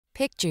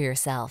Picture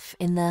yourself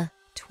in the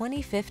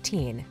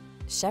 2015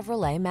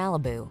 Chevrolet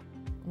Malibu.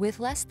 With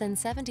less than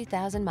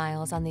 70,000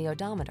 miles on the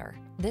odometer,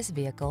 this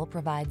vehicle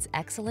provides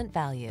excellent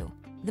value.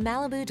 The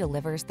Malibu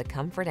delivers the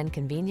comfort and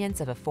convenience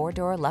of a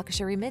four-door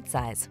luxury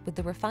midsize with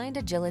the refined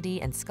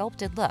agility and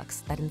sculpted looks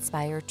that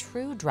inspire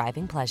true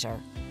driving pleasure.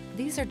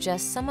 These are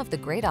just some of the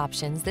great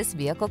options this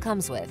vehicle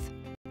comes with: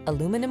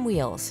 aluminum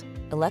wheels,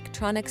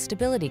 electronic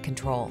stability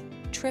control,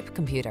 trip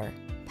computer,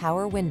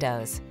 power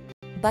windows,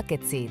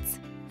 bucket seats,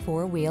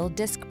 four-wheel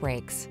disc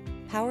brakes,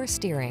 power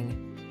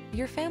steering.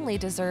 Your family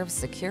deserves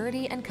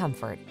security and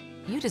comfort.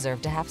 You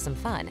deserve to have some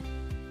fun.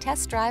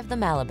 Test drive the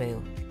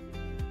Malibu.